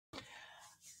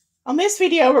On this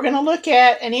video, we're going to look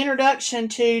at an introduction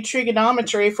to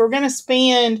trigonometry. If we're going to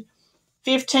spend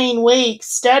 15 weeks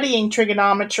studying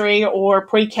trigonometry or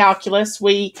pre-calculus,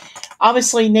 we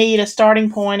obviously need a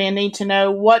starting point and need to know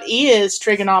what is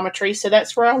trigonometry. So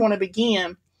that's where I want to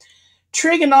begin.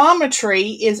 Trigonometry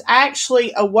is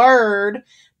actually a word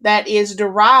that is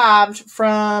derived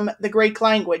from the Greek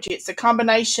language. It's a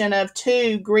combination of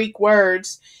two Greek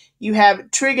words. You have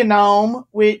trigonome,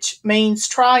 which means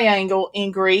triangle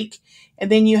in Greek,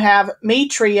 and then you have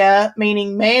metria,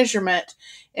 meaning measurement.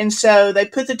 And so they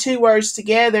put the two words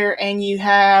together, and you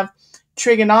have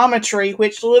trigonometry,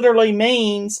 which literally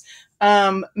means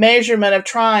measurement of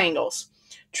triangles.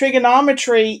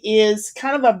 Trigonometry is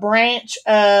kind of a branch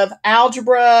of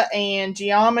algebra and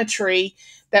geometry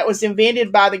that was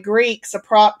invented by the Greeks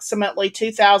approximately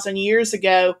 2,000 years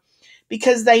ago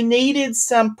because they needed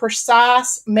some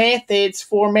precise methods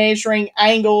for measuring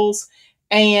angles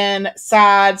and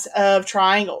sides of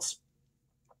triangles.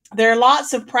 There are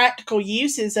lots of practical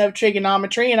uses of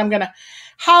trigonometry, and I'm going to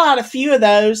highlight a few of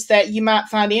those that you might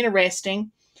find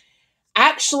interesting.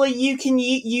 Actually,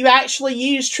 you actually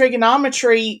use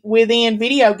trigonometry within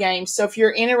video games. So if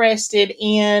you're interested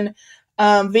in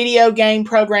video game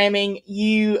programming,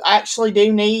 you actually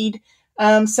do need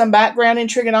some background in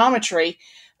trigonometry.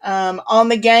 On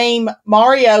the game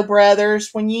Mario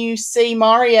Brothers, when you see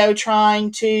Mario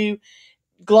trying to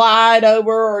glide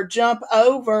over or jump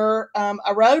over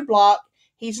a roadblock,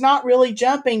 he's not really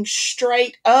jumping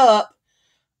straight up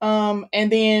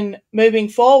and then moving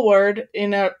forward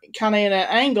in a kind of in an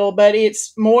angle, but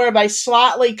it's more of a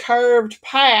slightly curved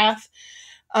path.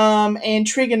 And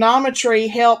trigonometry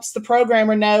helps the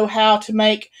programmer know how to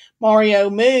make Mario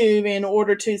move in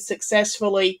order to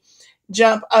successfully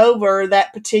jump over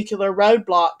that particular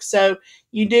roadblock. So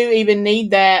you do even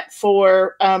need that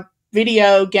for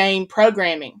video game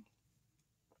programming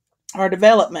or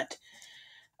development.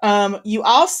 You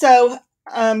also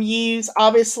use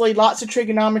obviously lots of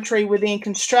trigonometry within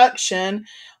construction,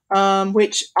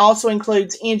 which also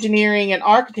includes engineering and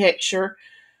architecture.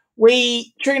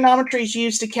 Trigonometry is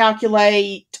used to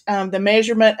calculate the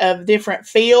measurement of different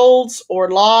fields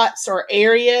or lots or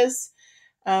areas,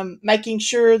 making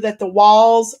sure that the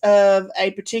walls of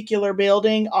a particular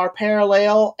building are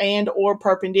parallel and or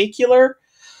perpendicular.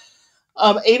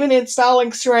 Even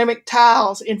installing ceramic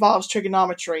tiles involves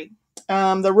trigonometry.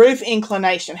 The roof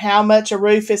inclination, how much a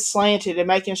roof is slanted, and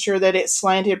making sure that it's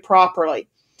slanted properly.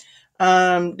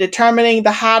 Determining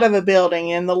the height of a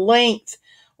building and the length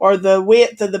or the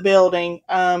width of the building,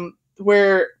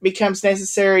 where it becomes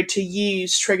necessary to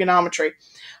use trigonometry.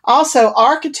 Also,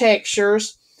 architects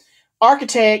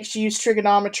use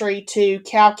trigonometry to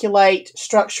calculate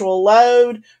structural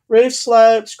load, roof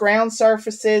slopes, ground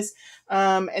surfaces,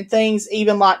 and things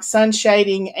even like sun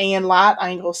shading and light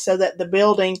angles so that the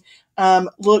building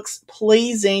looks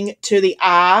pleasing to the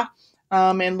eye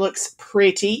and looks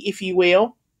pretty, if you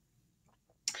will.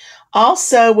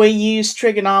 Also, we use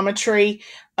trigonometry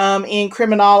in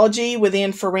criminology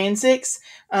within forensics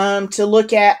to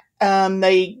look at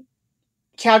the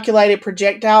calculated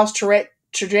projectile's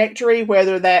trajectory,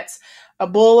 whether that's a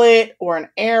bullet or an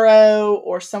arrow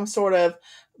or some sort of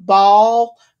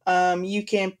ball. You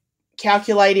can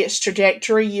calculate its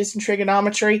trajectory using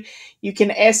trigonometry. You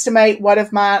can estimate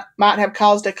what might have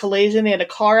caused a collision in a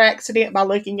car accident by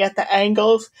looking at the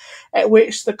angles at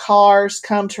which the cars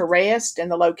come to rest and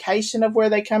the location of where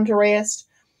they come to rest.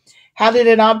 How did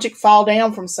an object fall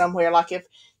down from somewhere? Like if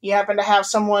you happen to have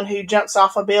someone who jumps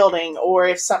off a building, or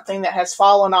if something that has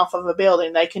fallen off of a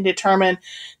building, they can determine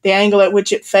the angle at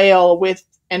which it fell with,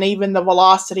 and even the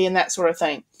velocity and that sort of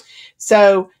thing.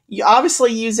 So you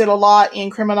obviously use it a lot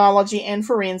in criminology and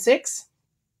forensics.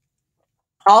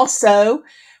 Also,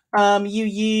 you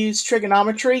use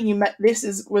trigonometry.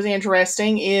 Was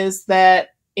interesting is that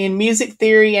in music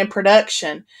theory and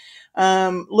production,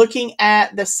 looking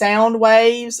at the sound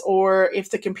waves, or if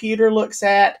the computer looks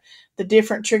at the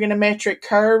different trigonometric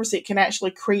curves, it can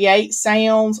actually create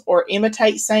sounds or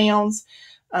imitate sounds.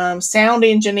 Sound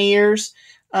engineers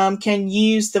can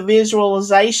use the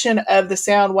visualization of the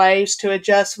sound waves to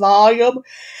adjust volume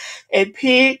and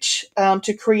pitch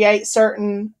to create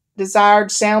certain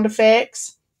desired sound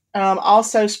effects.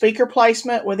 Also, speaker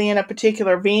placement within a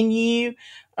particular venue,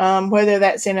 whether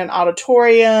that's in an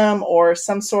auditorium or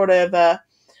some sort of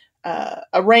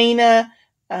arena,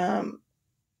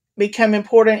 become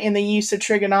important in the use of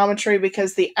trigonometry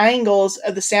because the angles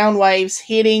of the sound waves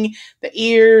hitting the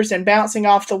ears and bouncing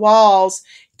off the walls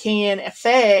can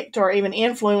affect or even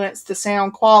influence the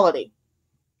sound quality.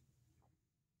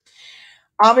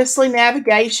 Obviously,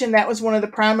 navigation, that was one of the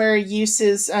primary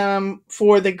uses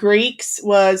for the Greeks,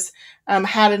 was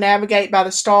how to navigate by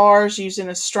the stars using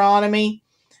astronomy.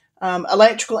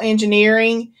 Electrical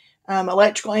engineering.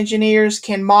 Electrical engineers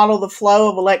can model the flow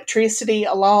of electricity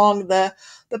along the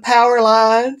power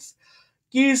lines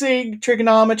using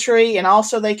trigonometry, and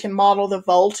also they can model the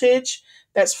voltage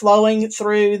that's flowing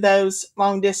through those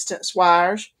long distance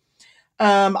wires.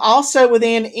 Also, with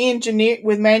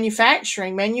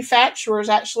manufacturing, manufacturers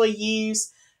actually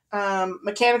use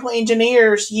mechanical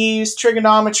engineers use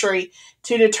trigonometry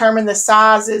to determine the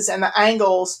sizes and the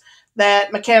angles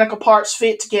that mechanical parts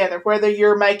fit together. Whether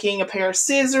you're making a pair of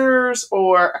scissors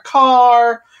or a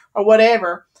car or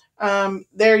whatever,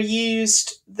 they're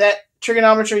used that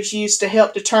trigonometry is used to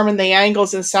help determine the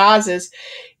angles and sizes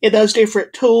in those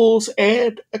different tools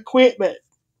and equipment.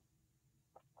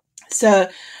 So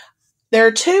there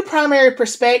are two primary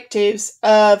perspectives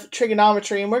of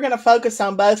trigonometry, and we're going to focus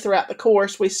on both throughout the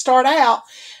course. We start out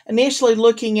initially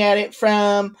looking at it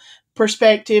from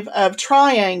perspective of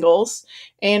triangles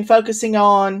and focusing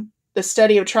on the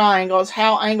study of triangles,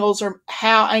 how angles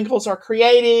are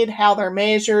created, how they're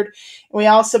measured. And we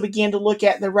also begin to look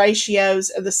at the ratios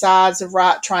of the sides of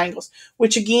right triangles,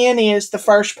 which again is the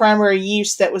first primary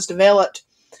use that was developed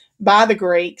by the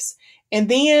Greeks. And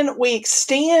then we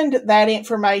extend that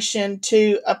information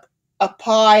to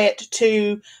apply it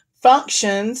to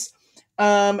functions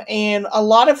and a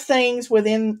lot of things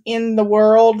in the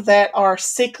world that are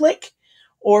cyclic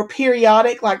or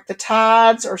periodic, like the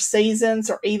tides or seasons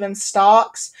or even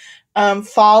stocks,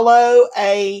 follow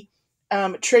a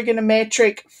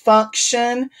trigonometric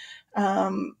function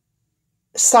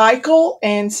cycle.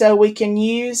 And so we can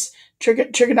use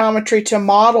trigonometry to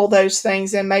model those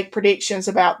things and make predictions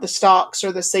about the stocks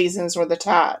or the seasons or the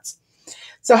tides.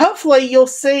 So hopefully you'll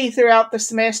see throughout the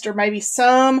semester maybe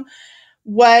some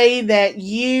way that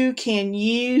you can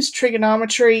use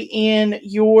trigonometry in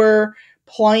your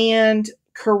planned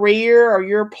career or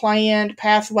your planned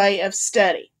pathway of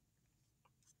study.